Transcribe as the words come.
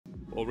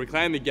Well,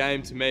 reclaiming the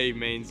game to me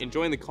means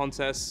enjoying the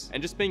contests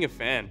and just being a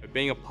fan,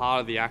 being a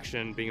part of the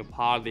action, being a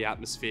part of the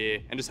atmosphere,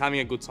 and just having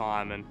a good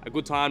time. And a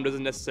good time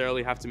doesn't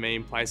necessarily have to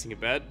mean placing a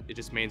bet. It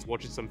just means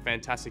watching some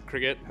fantastic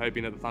cricket,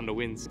 hoping that the Thunder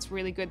wins. It's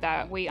really good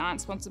that we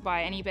aren't sponsored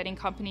by any betting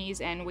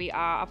companies and we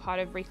are a part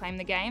of Reclaim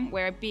the Game.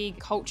 We're a big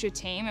culture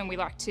team and we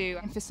like to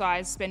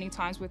emphasise spending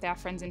times with our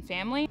friends and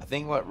family. I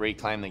think what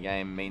Reclaim the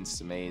Game means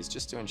to me is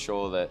just to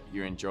ensure that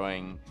you're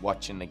enjoying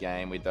watching the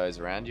game with those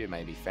around you,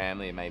 maybe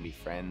family, maybe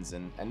friends,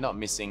 and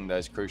not missing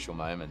those crucial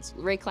moments.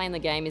 Reclaim the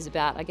Game is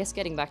about, I guess,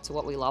 getting back to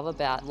what we love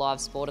about live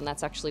sport, and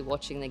that's actually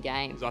watching the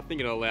game. I think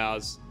it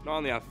allows not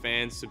only our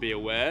fans to be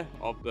aware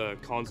of the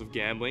cons of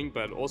gambling,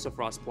 but also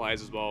for us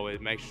players as well.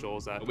 It makes sure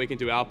that we can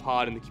do our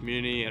part in the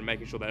community and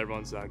making sure that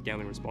everyone's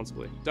gambling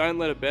responsibly. Don't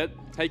let a bet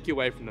take you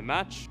away from the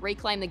match.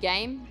 Reclaim the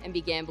game and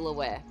be gamble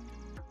aware.